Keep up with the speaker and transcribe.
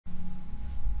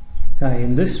Hi,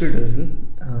 in this tutorial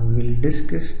we will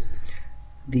discuss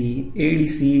the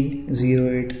ADC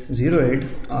 0808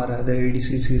 or other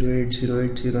ADC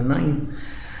 080809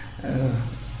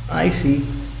 IC,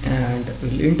 and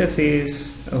will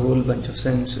interface a whole bunch of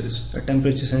sensors: a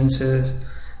temperature sensor,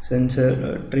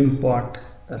 a trim pot,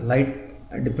 a light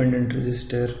dependent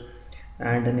resistor,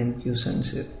 and an NQ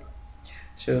sensor.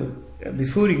 So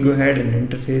before we go ahead and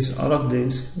interface all of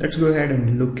this, let's go ahead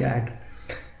and look at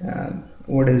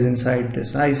what is inside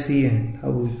this IC and how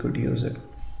we could use it.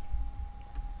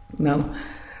 Now,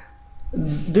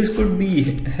 this could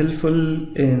be helpful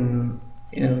in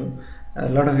a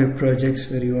lot of your projects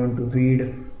where you want to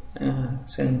read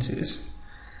sensors.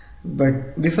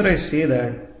 But before I say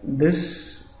that,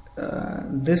 this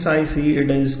IC,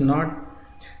 it is not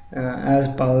as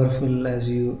powerful as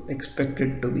you expect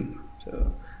it to be.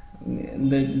 So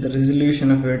the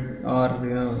resolution of it, or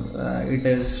it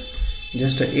is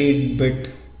just a 8-bit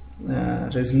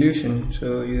resolution,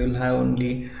 so you will have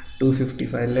only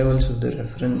 255 levels of the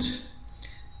reference,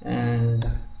 and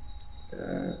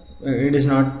it is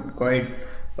not quite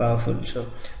powerful. So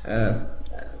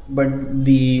but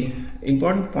the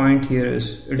important point here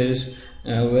is it is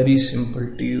very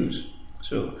simple to use.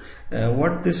 So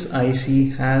what this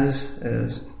IC has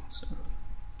is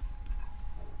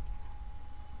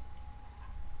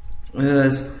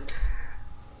there's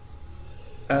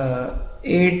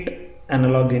 8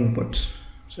 analog inputs.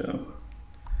 So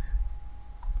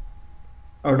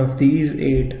out of these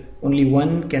 8, only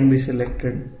one can be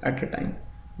selected at a time,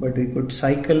 but we could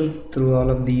cycle through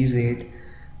all of these 8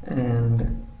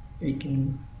 and we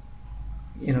can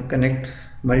connect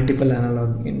multiple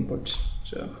analog inputs.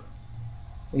 So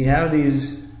we have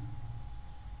these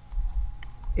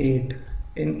 8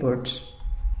 inputs.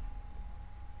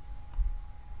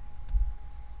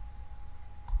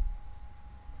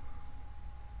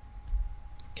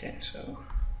 Okay, so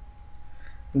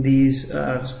these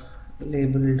are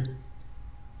labeled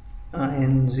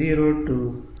IN0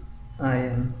 to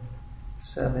IN7.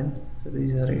 So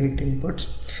these are 8 inputs.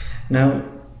 Now,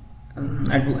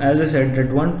 as I said,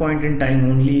 at one point in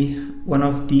time only one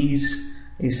of these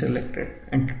is selected,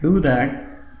 and to do that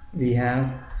we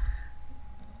have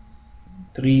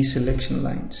 3 selection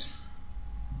lines.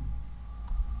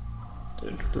 So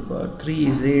to the power 3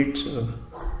 is 8, so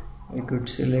we could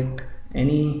select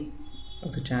any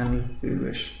of the channel we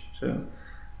wish. So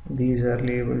these are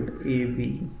labeled A,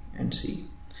 B and C.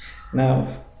 Now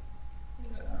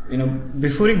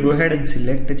before you go ahead and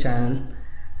select the channel,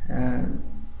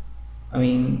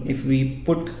 if we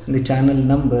put the channel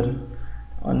number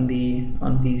on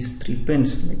these 3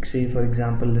 pins, like say for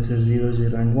example this is 0,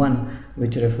 0 and 1,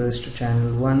 which refers to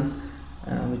channel 1,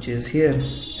 which is here,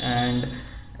 and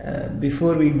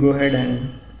before we go ahead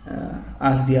and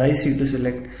ask the IC to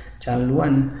select channel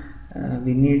 1,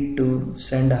 we need to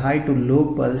send a high to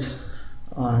low pulse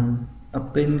on a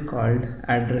pin called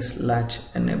address latch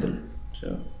enable.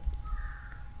 So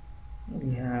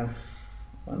we have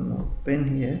one more pin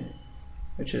here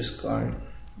which is called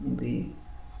the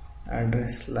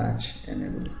address latch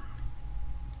enable.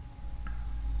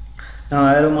 Now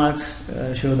arrow marks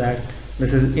show that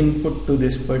this is input to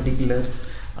this particular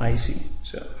IC.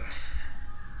 So,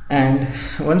 and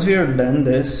once we have done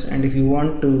this, and if you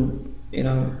want to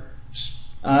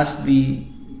ask the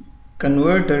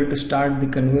converter to start the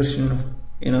conversion of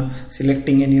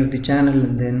selecting any of the channel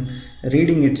and then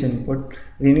reading its input,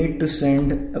 we need to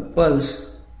send a pulse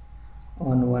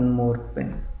on one more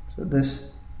pin. So this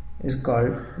is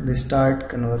called the start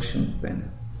conversion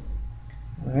pin.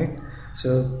 Alright,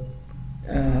 so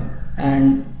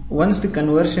and once the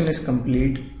conversion is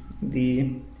complete,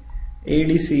 the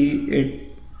ADC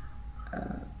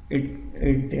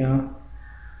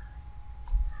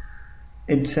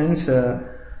it sends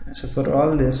so for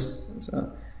all this,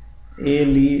 so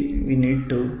ALE we need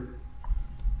to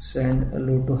send a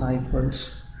low to high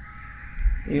pulse.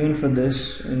 Even for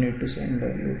this we need to send a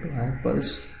low to high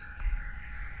pulse,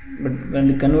 but when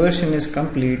the conversion is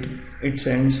complete, it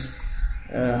sends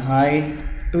a high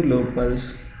to low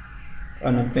pulse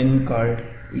on a pin called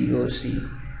EOC,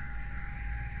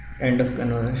 end of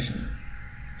conversion.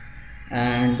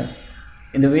 And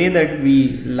in the way that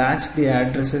we latch the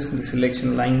addresses in the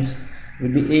selection lines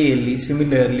with the ALE,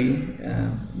 similarly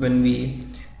when we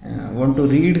want to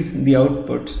read the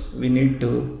outputs, we need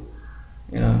to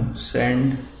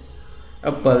send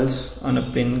a pulse on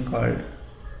a pin called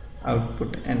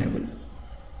output enable.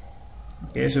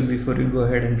 Okay, so before you go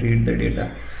ahead and read the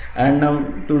data, and now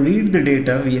to read the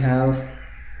data we have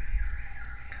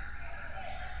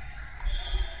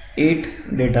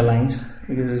 8 data lines,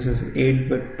 because this is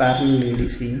 8-bit parallel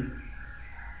ADC,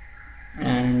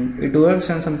 and it works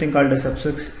on something called a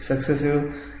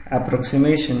successive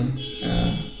approximation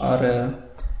or a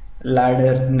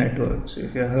ladder network. So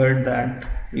if you heard that,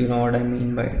 you know what I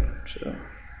mean by it. So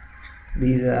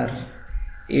these are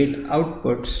 8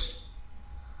 outputs,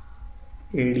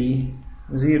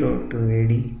 AD0 to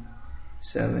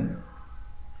AD7.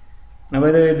 Now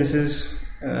by the way, this is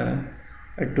a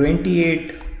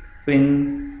 28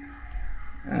 pin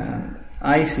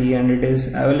IC, and it is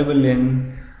available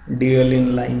in dual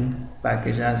inline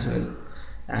package as well.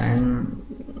 And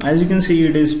as you can see,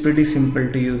 it is pretty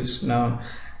simple to use. Now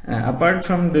apart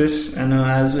from this,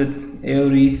 as with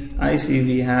every IC,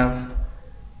 we have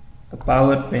a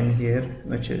power pin here,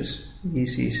 which is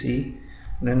VCC.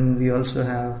 Then we also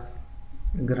have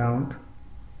ground,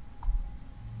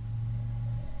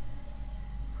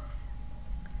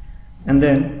 and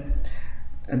then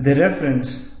the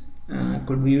reference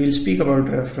we will speak about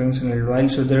reference in a little while.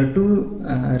 So there are two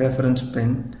reference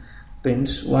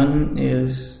pins. One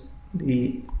is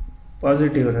the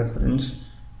positive reference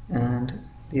and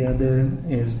the other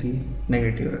is the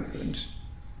negative reference.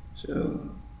 So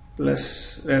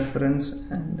plus reference,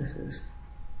 and this is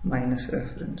minus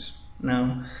reference.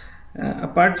 Now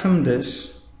apart from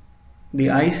this, the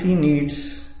IC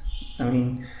needs,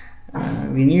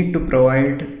 we need to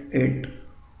provide it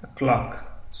a clock.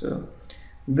 So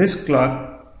this clock,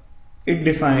 it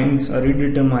defines or it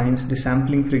determines the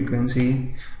sampling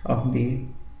frequency of the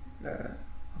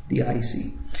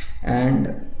IC,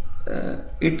 and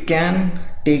it can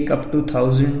take up to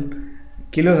 1000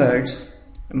 kilohertz,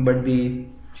 but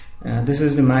this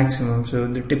is the maximum. So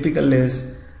the typical is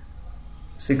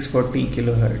 640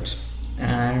 kilohertz.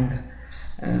 And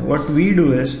what we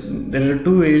do is, there are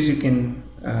two ways you can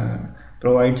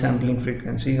provide sampling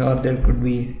frequency, or there could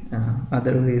be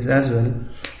other ways as well.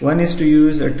 One is to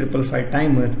use a 555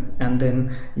 timer and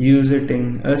then use it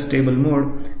in a stable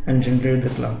mode and generate the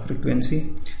clock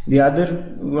frequency. The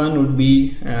other one would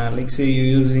be like say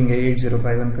you're using a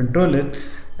 8051 controller,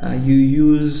 you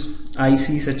use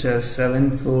IC such as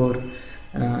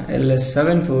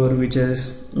LS74, which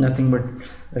is nothing but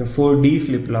 4D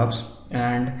flip-flops,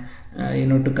 and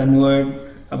to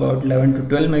convert about 11 to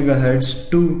 12 megahertz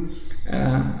to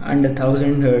under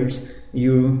 1000 hertz,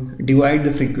 you divide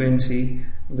the frequency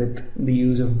with the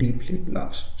use of D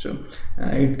flip-flops. So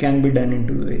it can be done in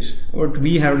two ways. What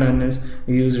we have done is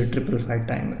we use a 555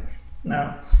 timer.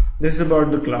 Now this is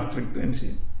about the clock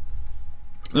frequency.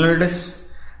 Let us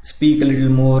speak a little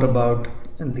more about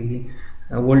the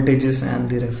voltages and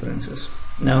the references.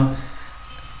 Now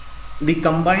the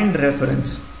combined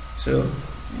reference, so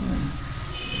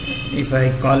if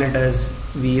I call it as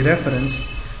V reference,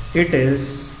 it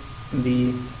is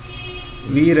the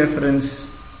V reference,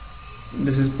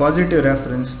 this is positive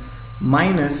reference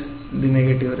minus the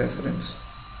negative reference.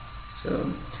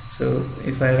 So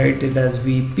if I write it as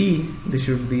VP, this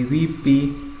should be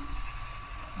VP,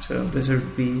 so this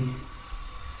would be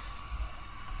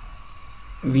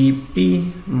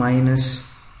VP minus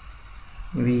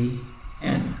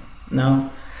VN.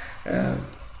 Now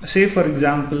say for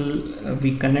example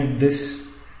we connect this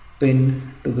pin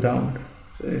to ground.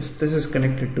 So if this is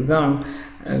connected to ground,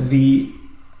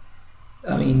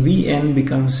 Vn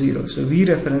becomes 0, so V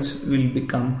reference will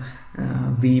become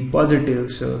V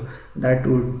positive, so that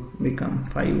would become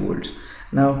 5 volts.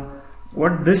 Now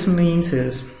what this means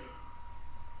is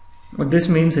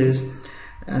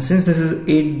since this is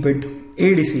 8-bit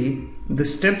ADC, the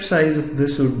step size of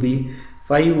this would be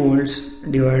 5 volts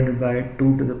divided by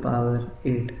 2 to the power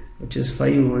 8, which is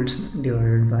 5 volts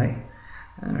divided by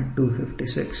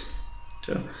 256.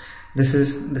 So this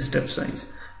is the step size.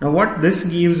 Now what this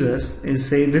gives us is,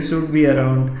 say this would be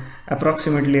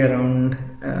approximately around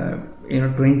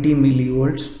 20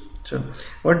 millivolts. So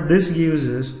what this gives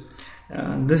us,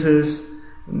 this is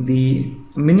the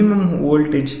minimum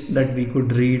voltage that we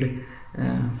could read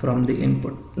from the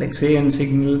input. Like say a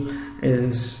signal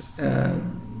is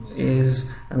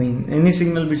any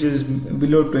signal which is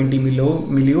below 20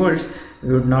 millivolts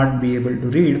we would not be able to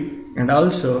read. And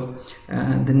also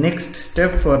the next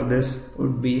step for this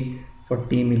would be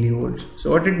 40 millivolts.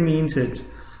 So what it means is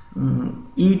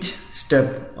each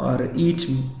step or each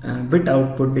bit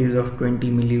output is of 20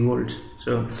 millivolts.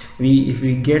 So if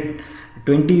we get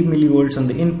 20 millivolts on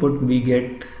the input, we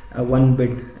get a 1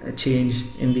 bit change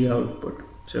in the output.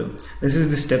 So this is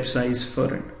the step size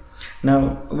for it.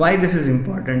 Now why this is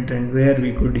important and where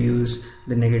we could use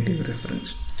the negative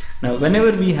reference. Now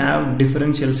whenever we have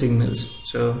differential signals,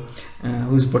 so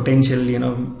whose potential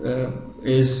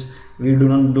is, we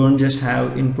don't just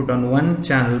have input on one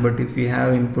channel, but if we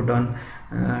have input on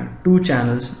two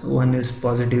channels, one is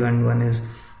positive and one is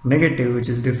negative, which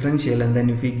is differential, and then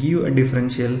if we give a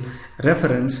differential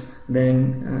reference,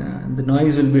 then the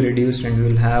noise will be reduced and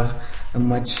we will have a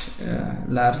much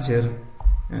larger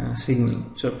signal.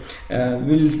 So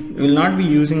we'll not be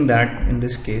using that in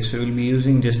this case. So we'll be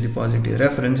using just the positive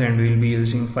reference, and we'll be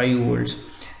using 5 volts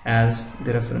as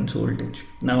the reference voltage.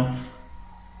 Now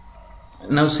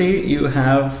say you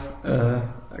have a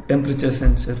temperature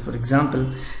sensor, for example,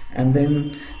 and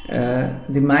then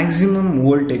the maximum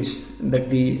voltage that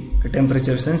the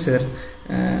temperature sensor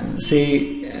say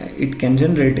it can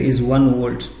generate is 1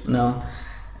 volt. Now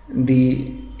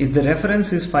if the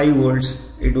reference is 5 volts,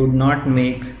 it would not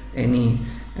make any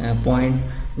point,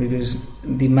 because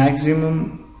the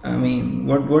maximum, I mean,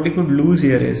 what you could lose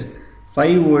here is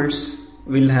 5 volts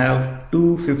will have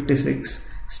 256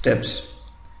 steps,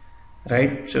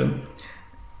 right? So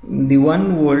the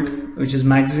 1 volt, which is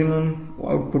maximum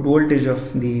output voltage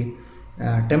of the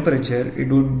temperature, it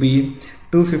would be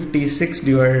 256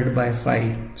 divided by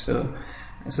 5. So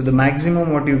the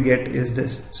maximum what you get is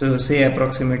this. So say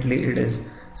approximately it is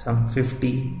some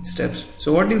 50 steps.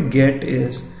 So what you get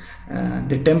is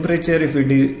the temperature, if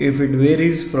it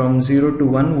varies from 0 to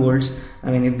 1 volts,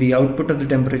 I mean if the output of the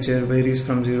temperature varies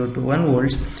from 0 to 1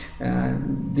 volts,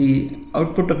 the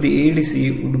output of the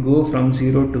ADC would go from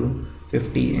 0 to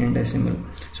 50 in decimal.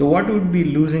 So what would be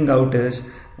losing out is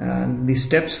the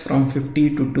steps from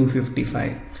 50 to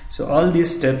 255. So all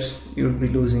these steps you would be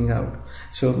losing out.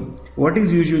 So what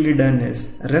is usually done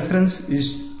is reference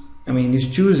is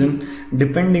chosen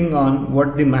depending on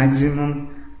what the maximum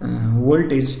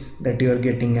voltage that you are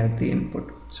getting at the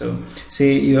input. So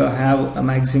say you have a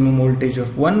maximum voltage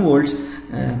of 1 volts,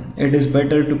 it is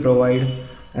better to provide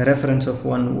a reference of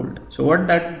 1 volt. So what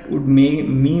that would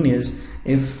mean is,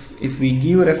 if we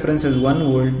give reference as 1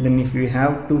 volt, then if we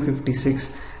have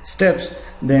 256 steps,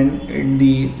 then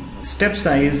the step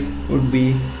size would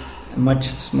be much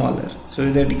smaller,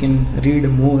 so that you can read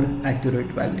more accurate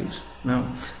values.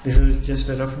 Now this is just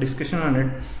a rough discussion on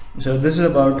it. So this is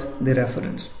about the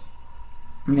reference.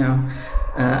 Now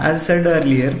as I said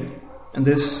earlier,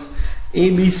 this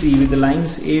ABC, with the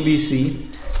lines ABC,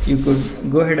 you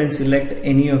could go ahead and select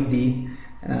any of the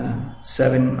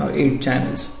 7 or 8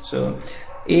 channels. So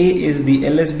A is the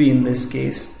LSB in this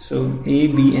case. So A,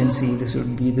 B and C, this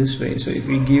would be this way. So if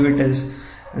we give it as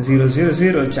 0, 0,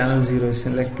 0, channel 0 is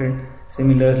selected.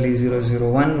 Similarly 0,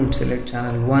 0, 1 would select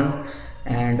channel 1,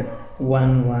 and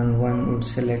 1, 1, 1 would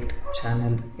select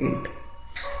channel 8.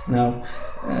 Now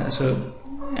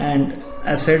and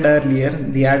as said earlier,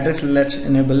 the address latch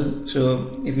enable.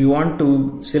 So if you want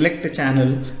to select a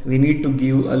channel, we need to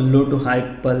give a low to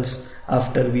high pulse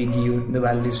after we give the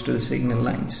values to the signal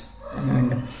lines.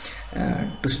 And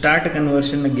to start a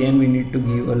conversion, again we need to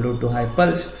give a low to high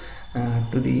pulse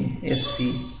to the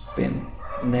SC pin.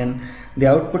 And then the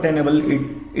output enable,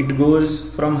 it goes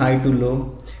from high to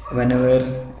low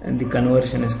whenever the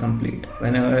conversion is complete.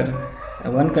 Whenever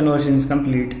one conversion is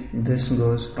complete, this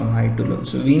goes from high to low.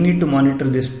 So we need to monitor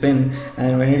this pin,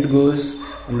 and when it goes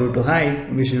low to high,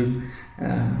 we should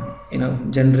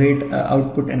generate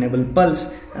output enable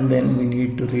pulse, and then we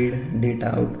need to read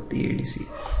data out of the ADC.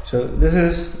 So this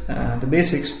is the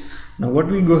basics. Now what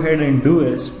we go ahead and do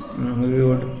is we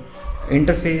would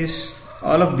interface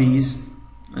all of these,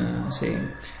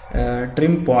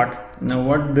 trim pot. Now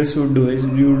what this would do is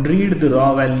we would read the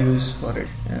raw values for it.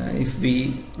 If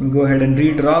we go ahead and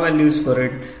read raw values for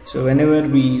it, so whenever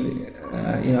we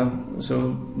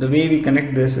so the way we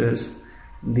connect this is,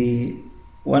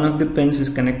 one of the pins is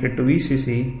connected to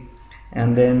VCC,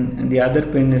 and then the other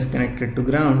pin is connected to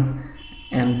ground,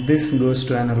 and this goes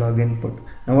to analog input.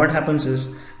 Now what happens is,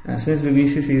 since the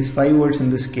VCC is 5 volts in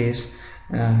this case,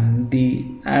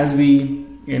 as we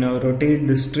rotate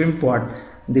this trim pot,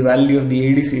 the value of the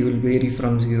ADC will vary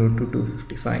from 0 to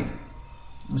 255.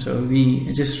 So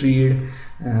we just read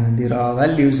the raw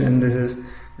values, and this is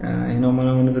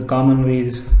one of the common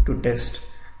ways to test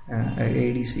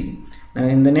ADC. Now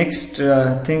in the next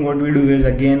thing, what we do is,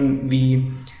 again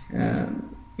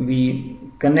we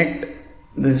connect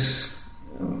this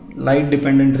light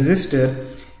dependent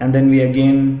resistor, and then we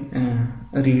again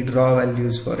read raw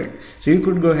values for it. So you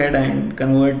could go ahead and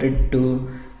convert it to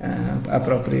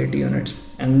appropriate units,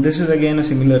 and this is again a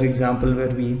similar example where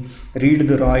we read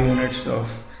the raw units of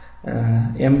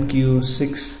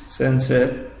MQ6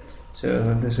 sensor.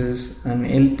 So this is an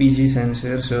LPG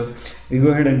sensor, so we go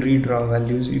ahead and read raw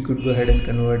values. You could go ahead and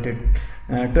convert it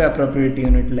to appropriate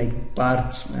unit like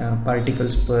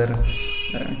particles per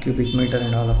cubic meter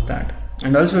and all of that.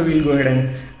 And also we'll go ahead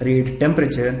and read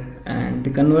temperature, and the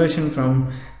conversion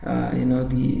from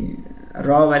the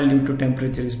raw value to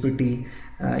temperature is pretty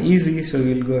easy, so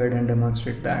we'll go ahead and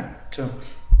demonstrate that. So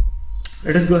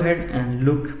let us go ahead and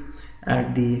look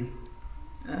at the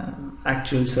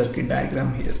actual circuit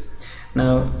diagram here.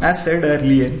 Now, as said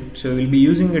earlier, so we'll be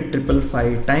using a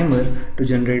 555 timer to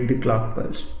generate the clock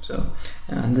pulse. So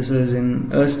this is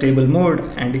in a stable mode,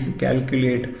 and if you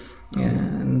calculate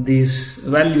these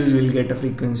values, we'll get a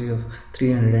frequency of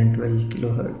 312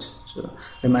 kilohertz. So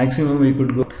the maximum we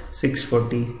could go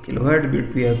 640 kilohertz,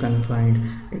 but we have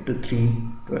confined it to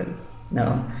 312.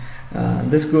 Now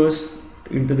this goes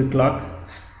into the clock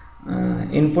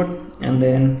input, and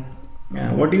then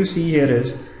what you see here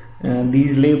is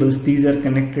these labels, these are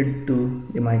connected to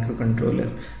the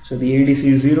microcontroller. So the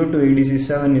ADC 0 to ADC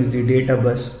 7 is the data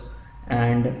bus,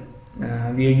 and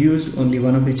we have used only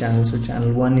one of the channels, so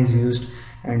channel 1 is used,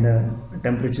 and a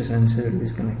temperature sensor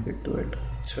is connected to it.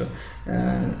 So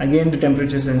again, the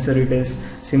temperature sensor, it is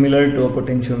similar to a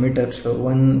potentiometer, so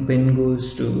one pin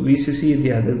goes to VCC,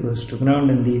 the other goes to ground,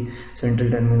 and the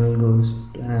central terminal goes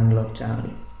to an analog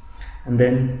channel. And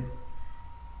then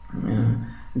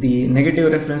the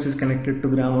negative reference is connected to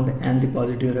ground, and the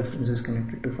positive reference is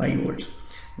connected to 5 volts.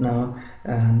 Now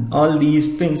all these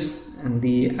pins and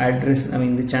the address,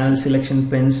 the channel selection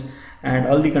pins and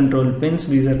all the control pins,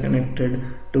 these are connected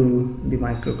to the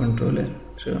microcontroller.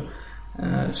 So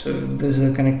these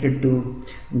are connected to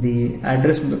the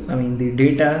address, the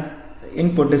data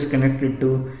input is connected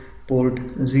to port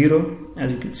 0,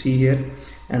 as you can see here,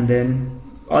 and then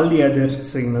all the other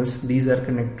signals, these are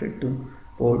connected to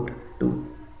port 2.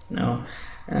 Now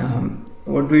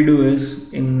what we do is,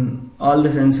 in all the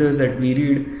sensors that we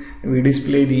read, we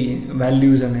display the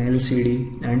values on an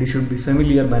LCD, and you should be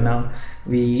familiar by now.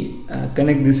 We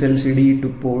connect this LCD to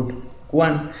port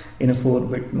 1 in a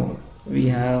 4-bit mode. We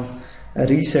have a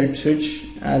reset switch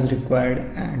as required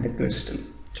and a crystal.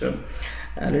 So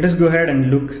let us go ahead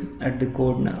and look at the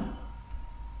code now.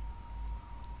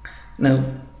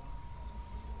 Now,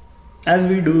 as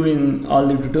we do in all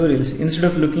the tutorials, instead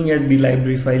of looking at the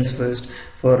library files first,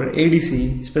 for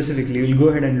ADC specifically, we'll go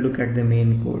ahead and look at the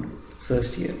main code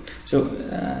first here. So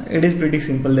it is pretty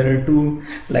simple. There are 2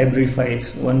 library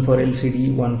files, one for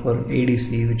LCD, one for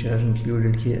ADC, which are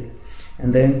included here.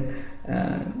 And then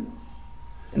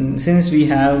since we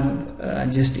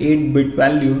have just 8-bit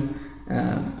value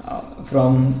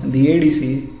from the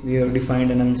ADC, we have defined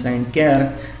an unsigned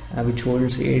char which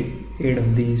holds 8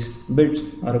 of these bits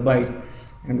or a byte,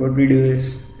 and what we do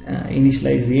is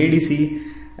initialize the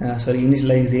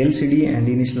initialize the LCD and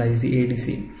initialize the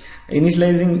ADC.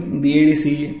 Initializing the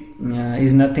ADC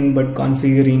is nothing but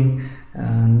configuring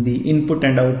the input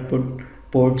and output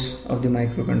ports of the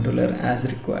microcontroller as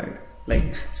required.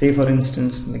 Like, say for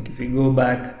instance, like if we go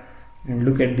back and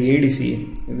look at the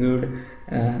ADC, we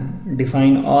would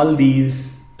define all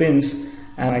these pins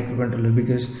as microcontroller,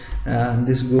 because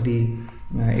this goes to the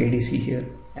ADC here,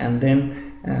 and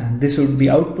then this would be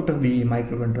output of the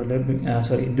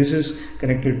microcontroller. This is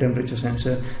connected to temperature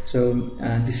sensor, so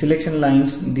the selection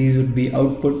lines, these would be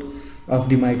output of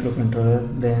the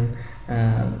microcontroller. Then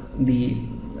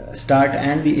the start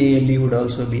and the ALE would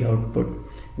also be output.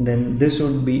 Then this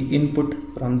would be input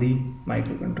from the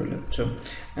microcontroller.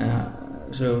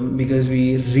 So because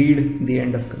we read the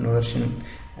end of conversion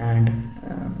and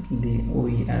the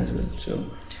OE as well. So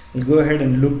we'll go ahead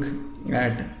and look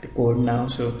at the code now.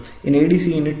 So in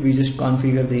ADC init, we just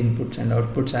configure the inputs and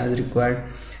outputs as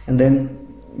required, and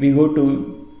then we go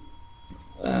to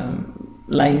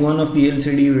line 1 of the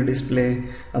LCD. We display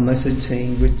a message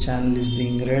saying which channel is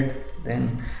being read.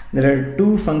 Then there are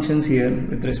 2 functions here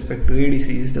with respect to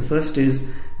ADCs. The first is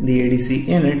the ADC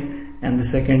init, and the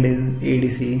second is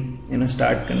ADC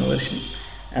start conversion.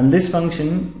 And this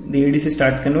function, the ADC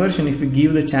start conversion, if you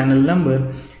give the channel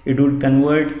number, it would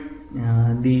convert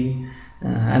the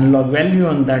analog value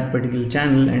on that particular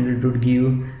channel, and it would give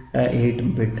a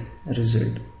 8-bit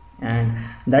result, and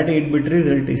that 8-bit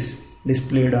result is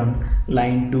displayed on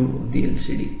line 2 of the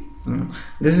LCD.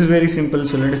 This is very simple,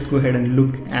 so let us go ahead and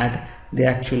look at the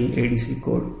actual ADC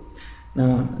code.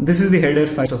 Now this is the header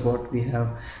file of what we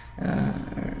have.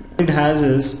 It has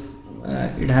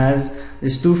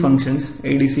these 2 functions,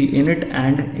 ADC init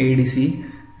and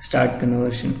ADC start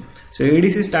conversion. So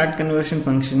ADC start conversion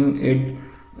function, it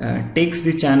takes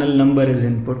the channel number as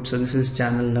input. So this is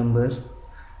channel number.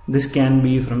 This can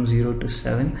be from 0 to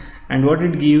 7, and what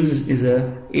it gives is a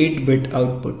 8-bit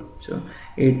output. So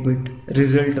 8-bit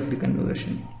result of the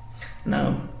conversion.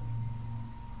 Now,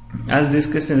 as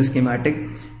discussed in the schematic,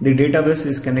 the data bus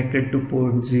is connected to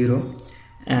port 0,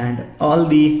 and all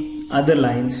the other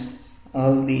lines,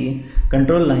 all the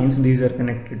control lines, these are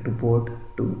connected to port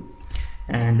 2.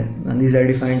 and these are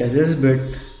defined as S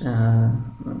bit,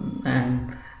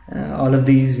 and all of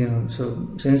these, so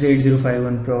since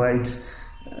 8051 provides,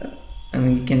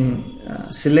 we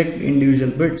can select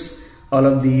individual bits, all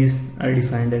of these are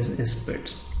defined as S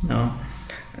bits. Now,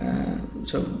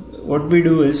 so what we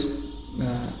do is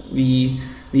we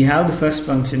have the first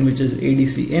function, which is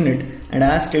ADC init, and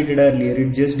as stated earlier,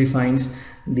 it just defines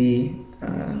the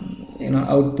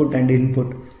output and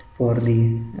input for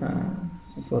the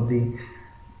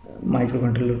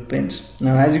microcontroller pins.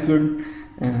 Now, as you could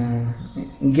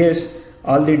guess,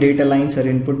 all the data lines are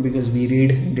input because we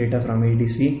read data from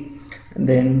ADC. And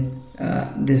then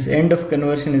this end of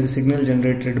conversion is a signal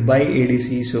generated by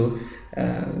ADC, so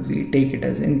we take it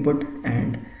as input,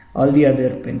 and all the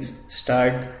other pins,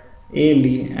 start,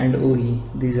 ALE and OE,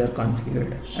 these are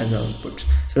configured as outputs.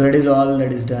 So that is all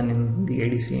that is done in the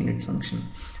ADC init function.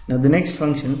 Now the next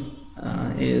function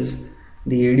is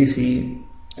the ADC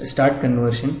start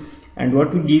conversion, and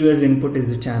what we give as input is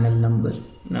the channel number.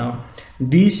 Now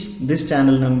this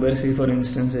channel number, say for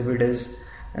instance if it is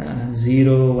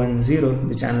 0, 1, 0,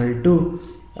 the channel 2,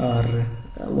 or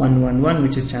 1, 1, 1,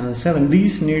 which is channel 7,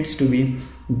 these needs to be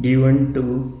given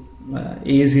to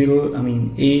A0,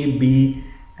 A, B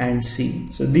and C.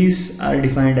 So these are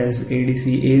defined as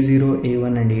ADC A0,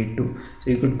 A1 and A2. So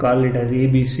you could call it as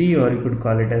ABC, or you could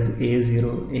call it as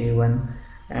A0, A1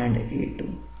 and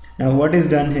A2. Now what is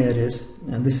done here is,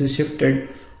 this is shifted,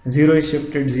 0 is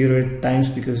shifted 0 times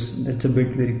because that's a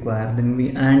bit we require. Then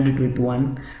we AND it with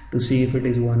 1 to see if it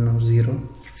is 1 or 0.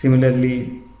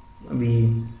 Similarly,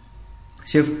 we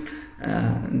shift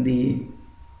the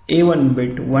A1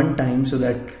 bit 1 time so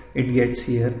that it gets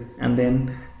here, and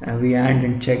then we AND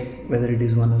and check whether it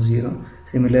is 1 or 0.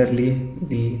 Similarly,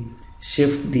 we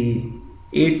shift the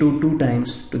A2 2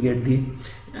 times to get the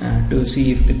to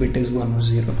see if the bit is 1 or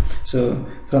 0. So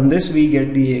from this we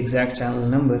get the exact channel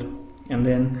number, and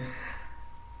then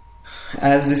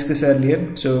as discussed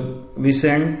earlier, so we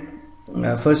send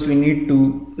first we need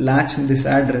to latch this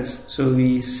address, so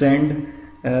we send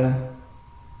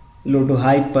low to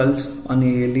high pulse on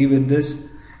ALE with this,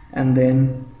 and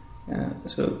then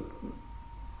so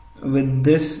with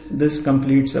this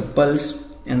completes a pulse,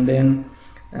 and then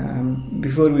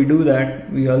before we do that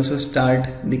we also start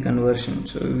the conversion.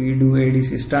 So we do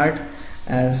ADC start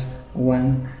as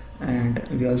 1, and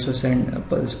we also send a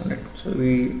pulse on it, so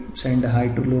we send a high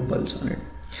to low pulse on it.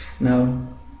 Now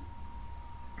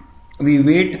we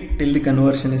wait till the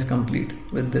conversion is complete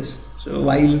with this. So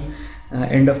while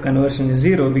end of conversion is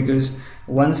 0, because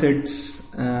once it's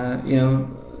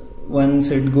once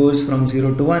it goes from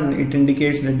 0 to 1, it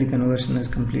indicates that the conversion is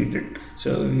completed.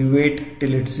 So we wait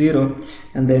till it's 0,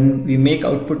 and then we make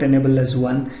output enable as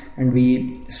 1, and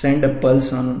we send a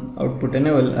pulse on output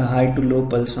enable, a high to low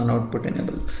pulse on output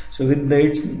enable. So with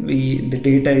that, the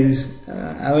data is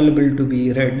available to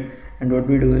be read, and what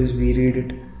we do is we read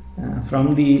it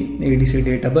from the ADC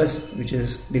data bus, which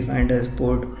is defined as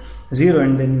port 0,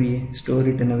 and then we store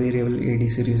it in a variable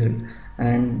ADC result.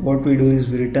 And what we do is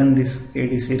we return this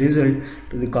ADC result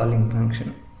to the calling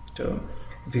function. So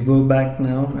if we go back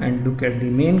now and look at the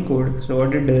main code, so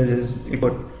what it does is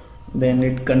then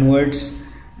it converts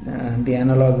the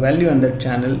analog value on that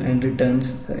channel and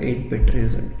returns the 8-bit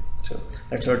result. So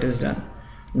that's what is done.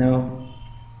 Now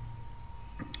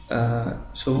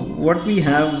so what we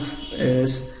have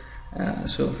is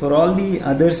so for all the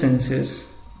other sensors,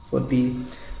 for the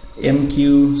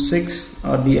MQ6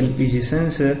 or the LPG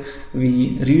sensor,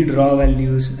 we read raw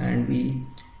values and we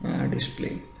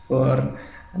display. For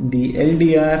the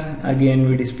LDR, again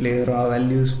we display raw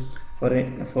values. For the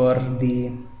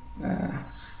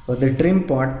trim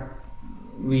pot,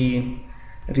 we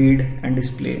read and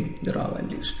display the raw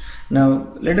values.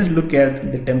 Now let us look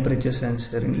at the temperature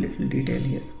sensor in little detail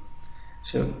here.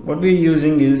 So what we are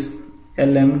using is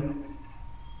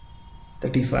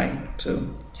LM35. So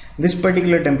this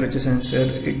particular temperature sensor,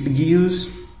 it gives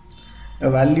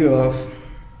a value of,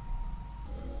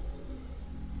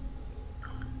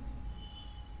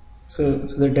 so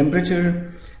the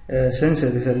temperature sensor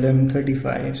is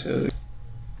LM35. So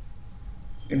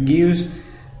it gives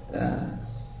a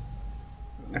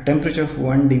temperature of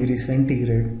 1 degree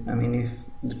centigrade. If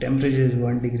the temperature is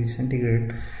 1 degree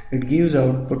centigrade, it gives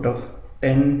output of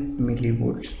 10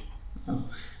 millivolts.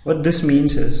 What this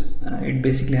means is it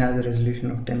basically has a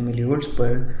resolution of 10 millivolts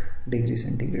per degree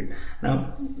centigrade.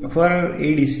 Now for our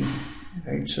ADC,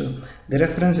 right, so the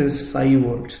reference is 5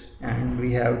 volts and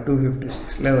we have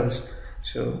 256 levels,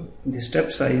 so the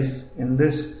step size in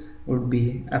this would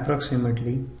be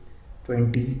approximately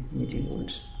 20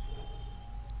 millivolts.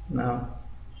 Now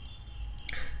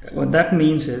what that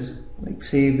means is, like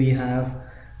say we have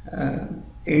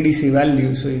ADC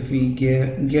value. So if we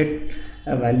get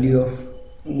a value of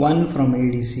 1 from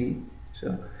ADC,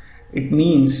 so it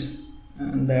means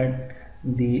that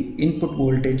the input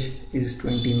voltage is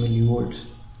 20 millivolts,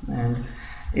 and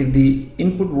if the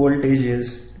input voltage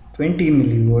is 20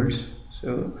 millivolts,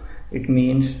 so it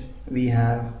means we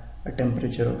have a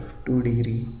temperature of 2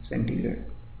 degrees centigrade.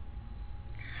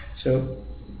 So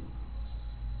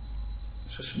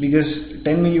because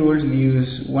 10 millivolts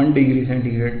gives 1 degree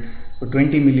centigrade, for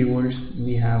 20 millivolts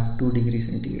we have 2 degrees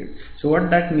centigrade. So what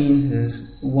that means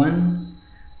is one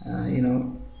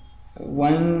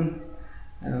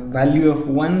value of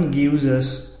 1 gives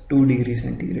us 2 degrees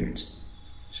centigrades.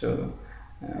 So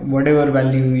whatever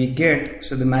value we get,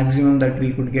 so the maximum that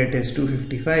we could get is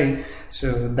 255,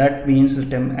 so that means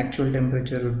the actual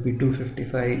temperature would be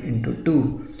 255 into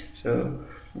 2, so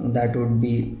that would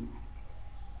be,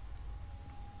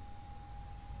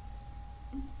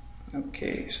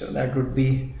 okay, so that would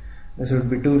be, this would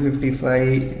be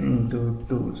 255 into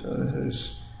 2, so this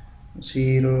is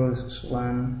 0, this is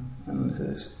 1, and this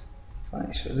is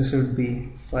 5, so this would be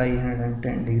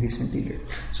 510 degrees centigrade.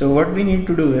 So what we need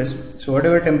to do is, so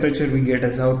whatever temperature we get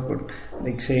as output,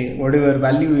 like say whatever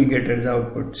value we get as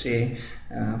output, say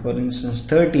for instance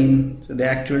 13, so the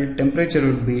actual temperature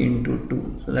would be into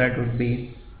 2, so that would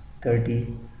be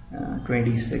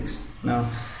 26. Now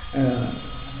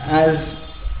as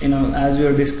you know, as we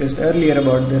have discussed earlier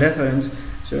about the reference,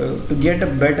 so to get a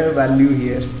better value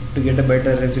here, to get a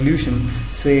better resolution,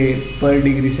 say per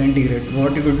degree centigrade,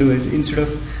 what you could do is, instead of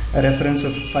a reference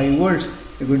of 5 volts,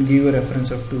 you could give a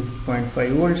reference of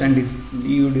 2.5 volts, and if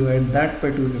you divide that by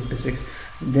 256,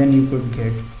 then you could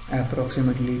get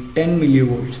approximately 10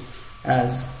 millivolts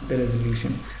as the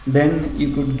resolution. Then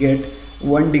you could get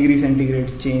 1 degree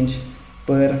centigrade change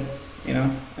per,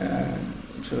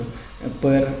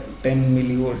 per 10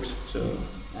 millivolts.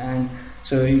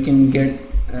 So you can get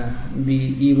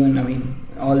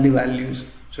all the values.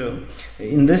 So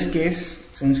in this case,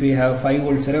 since we have 5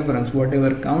 volts reference,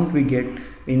 whatever count we get,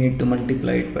 we need to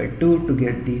multiply it by 2 to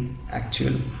get the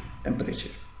actual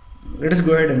temperature. Let us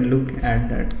go ahead and look at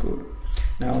that code.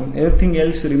 Now everything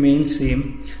else remains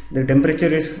same. The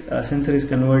temperature is sensor is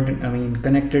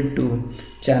connected to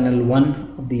channel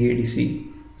 1 of the ADC.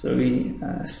 So we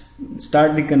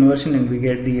start the conversion and we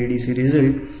get the ADC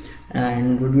result,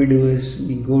 and what we do is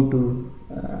we go to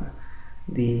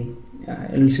the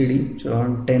LCD. So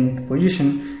on 10th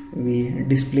position we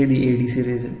display the ADC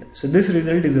result. So this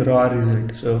result is a raw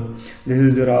result, so this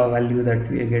is the raw value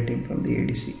that we are getting from the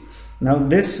ADC. Now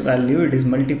this value, it is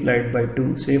multiplied by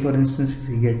 2. Say for instance if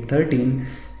we get 13,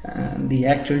 the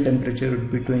actual temperature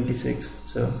would be 26.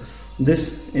 So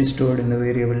this is stored in the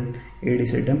variable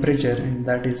ADC temperature, and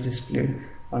that is displayed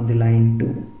on the line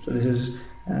 2. So this is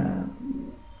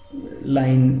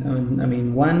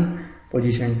line 1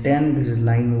 position 10, this is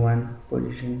line 1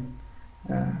 position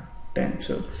 10.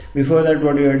 So before that,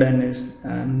 what we have done is,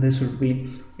 this would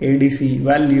be ADC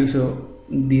value. So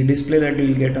the display that you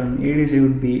will get on ADC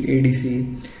would be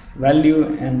ADC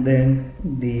value and then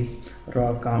the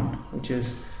raw count, which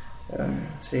is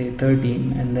say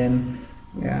 13, and then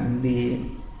the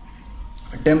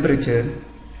temperature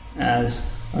as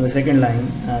on the second line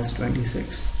as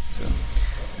 26. So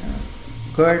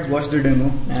go ahead, watch the demo,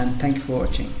 and thank you for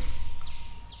watching.